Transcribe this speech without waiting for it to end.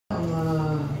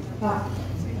act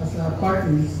as a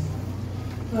parties,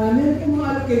 meron po mga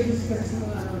allocations kasi sa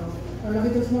mga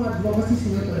nakita sa mga advocacy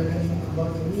sila talaga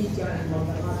about the media and mga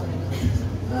nakasa.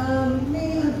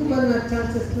 May po ba na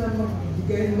chances na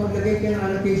maglagay kayo ng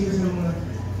allocations ng mga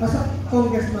as a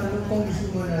congressman, ng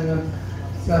congresswoman na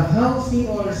sa housing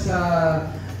or sa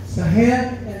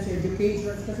health and sa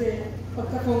education? Kasi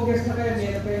pagka-congress na kayo,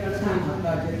 meron kayo allocation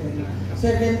budget.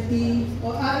 70 o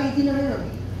 80 na ngayon.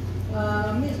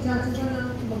 May chances ba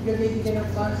na maglagay din kayo ng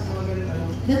funds, mga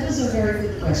ganun? That was a very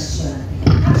good question.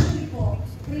 Actually po,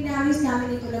 pre-namis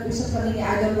namin ito nag-usap kami ni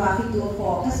Idol Rafi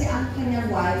Tulfo kasi ang kanyang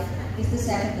wife is the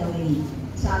second nominee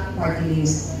sa aming party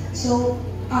list. So,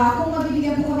 kung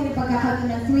mabibigyan po kami ng pagkakaroon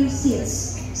ng 3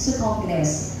 seats sa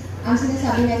Congress, ang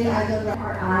sinasabi na ni Idol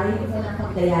RI, walang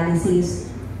pang-dialysis,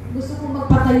 gusto kong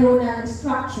magpatayo ng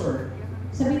structure.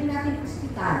 Sabihin natin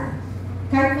ospital.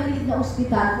 Kahit maliit na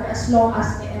ospital for as long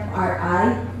as may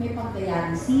MRI, may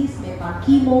pang-dialysis, may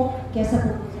pang-chemo, kesa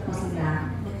pupunta pa sila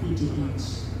ng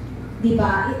PGH.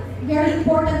 Diba? Very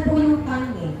important po yung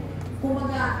time eh.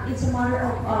 Kumaga, it's a matter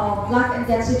of life and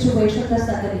death situation, tapos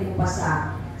dadali mo pa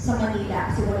sa Manila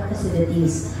kasi walang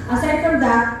facilities. Aside from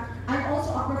that, I'm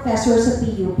also a professor sa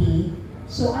PUP.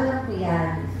 So alam ko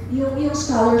yan. Yung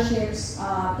scholarships,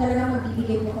 talagang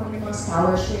magbibigay mo kami ng mga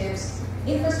scholarships.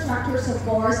 Infrastructures, of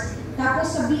course.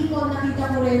 Tapos sa Bicol,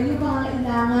 nakita ko rin yung mga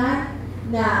kailangan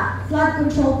na flood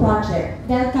control project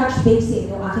dahil catch basin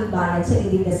yung aking bayan sa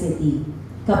Iliga City,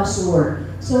 Capsur.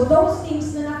 So those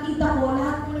things na nakita ko,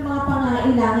 lahat po ng mga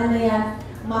pangangailangan na yan,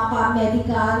 mapa,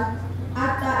 medical,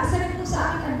 at isa rin po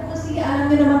sa aking advocacy, alam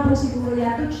niyo naman po siguro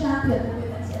yan, to champion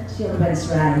women's and children's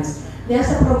rights. Dahil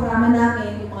sa programa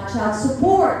namin, yung mga child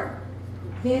support,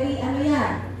 very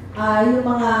yung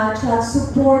mga child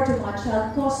support, yung mga child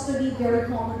custody, very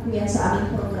common po yan sa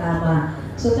aming programa.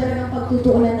 So talagang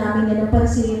pagtutuunan namin yan ng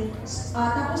pansin.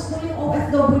 Tapos po yung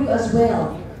OFW as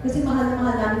well. Kasi mahal na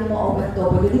mahal namin yung mga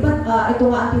OFW. Di ba ito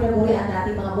nga ang pinagurian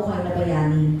natin mga buhay na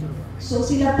bayani. So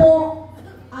sila po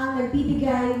ang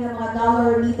nagbibigay ng mga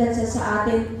dollar remittances sa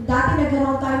atin. Dati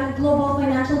nagkaroon tayo ng global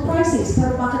financial crisis.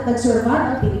 Pero bakit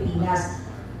nag-survive ang Pilipinas?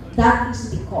 That is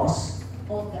because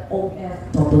of the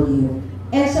OFW.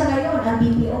 And sa ngayon, ang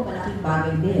BPO malaking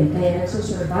bagay din. Kaya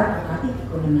nagsusurvive ang ating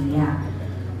ekonomiya.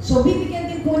 So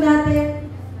bibigyan din po natin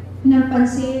ng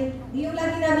pansin. Yung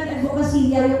lagi namin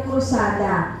advokasya, yung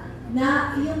krusada,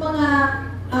 na yung mga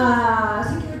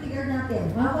security guard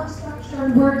natin, mga construction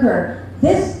worker,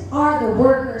 these are the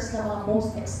workers na mga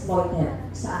most exploited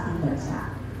sa ating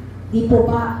bansa. Di po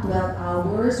ba, 12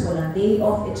 hours, walang day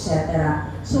off, etc.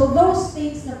 So those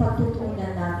things na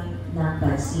pagtutuunan namin ng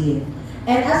pansin.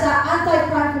 And as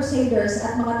anti-crime crusaders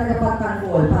at mga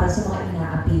tagapagtanggol para sa mga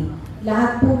inaapi,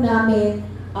 lahat po namin,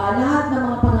 lahat ng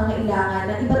mga pangangailangan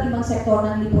ng iba't ibang sektor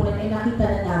ng lipunan ay nakita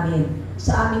na namin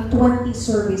sa aming 20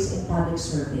 service and public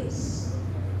service.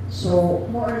 So,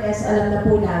 more or less, alam na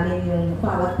po namin yung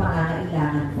bawat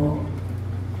pangangailangan po.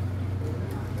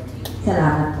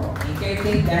 Salamat po. Okay, I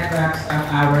think that wraps up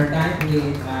our time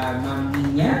with Ma'am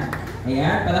Nina.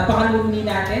 Ayan, palapakan muli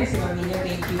natin si Ma'am Nina.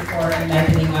 Thank you for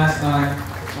enlightening us on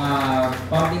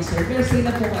public service. Stay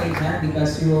na po kayo dyan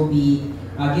because we will be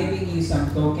giving you some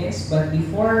tokens. But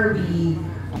before we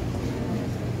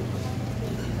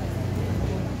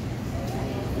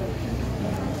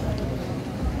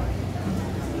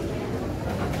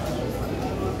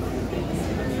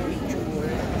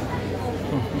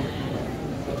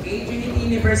Trinity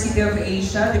University of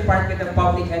Asia, Department of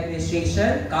Public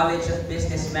Administration, College of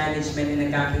Business Management and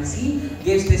Accountancy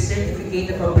gives the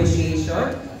certificate of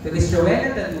appreciation to Ms.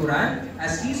 Rowena Tanduran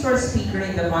as resource speaker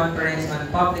in the Conference on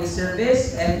Public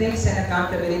Service, Ethics and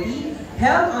Accountability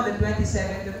held on the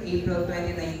 27th of April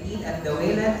 2019 at the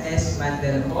Wayland S.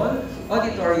 Mandel Hall,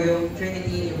 Auditorium,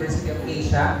 Trinity University of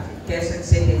Asia, Quezon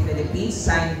City, Philippines,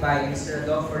 signed by Mr.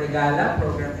 Adolfo Regala,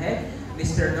 Program Head,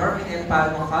 Mr. Norman M.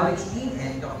 Palmo, College Dean,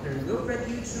 and Dr. Wilfred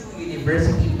Yuchu,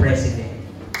 University President.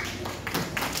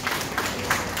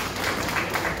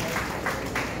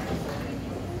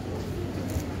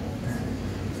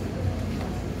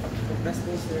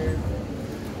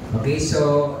 Okay,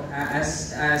 so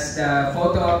as the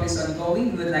photo op is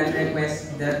ongoing, we would like to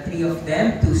request the three of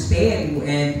them to stay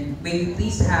and may we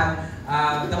please have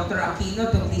Dr.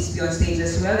 Aquino to please be on stage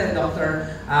as well, and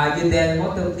Dr.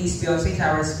 Yudelmo to please be on stage,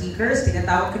 our speakers.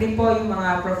 Tinatawag ko rin po yung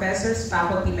mga professors,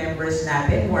 faculty members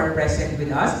natin who are present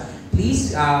with us.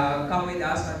 Please come with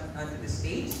us onto the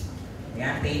stage.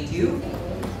 Ayan, thank you.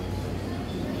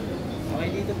 Okay,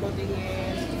 dito po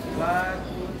tingin. 1, 2,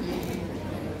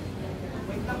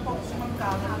 3. Wait lang po si Ma'am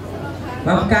Carol.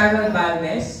 Ma'am Carol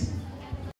Balmes.